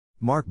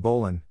Marc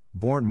Bolan,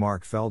 born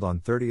Mark Feld on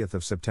 30th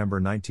of September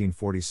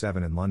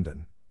 1947 in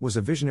London, was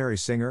a visionary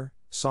singer,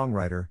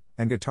 songwriter,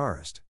 and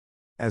guitarist.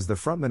 As the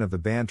frontman of the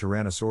band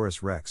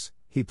Tyrannosaurus Rex,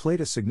 he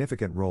played a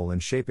significant role in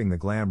shaping the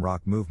glam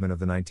rock movement of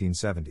the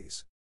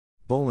 1970s.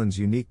 Bolan's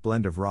unique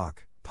blend of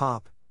rock,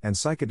 pop, and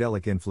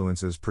psychedelic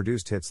influences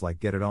produced hits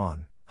like Get It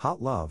On,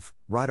 Hot Love,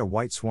 Ride a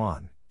White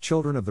Swan,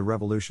 Children of the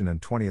Revolution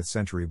and 20th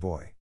Century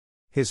Boy.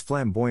 His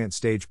flamboyant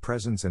stage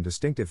presence and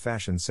distinctive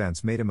fashion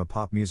sense made him a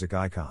pop music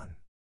icon.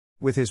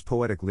 With his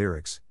poetic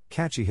lyrics,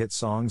 catchy hit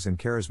songs and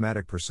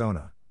charismatic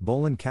persona,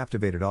 Bolan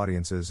captivated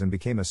audiences and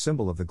became a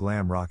symbol of the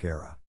glam rock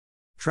era.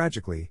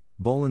 Tragically,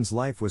 Bolan's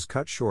life was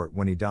cut short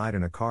when he died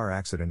in a car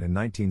accident in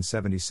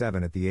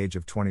 1977 at the age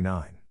of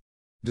 29.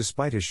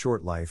 Despite his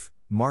short life,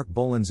 Marc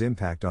Bolan's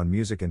impact on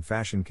music and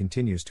fashion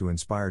continues to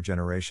inspire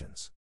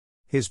generations.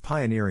 His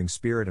pioneering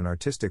spirit and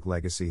artistic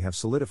legacy have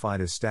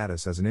solidified his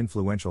status as an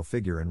influential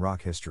figure in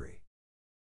rock history.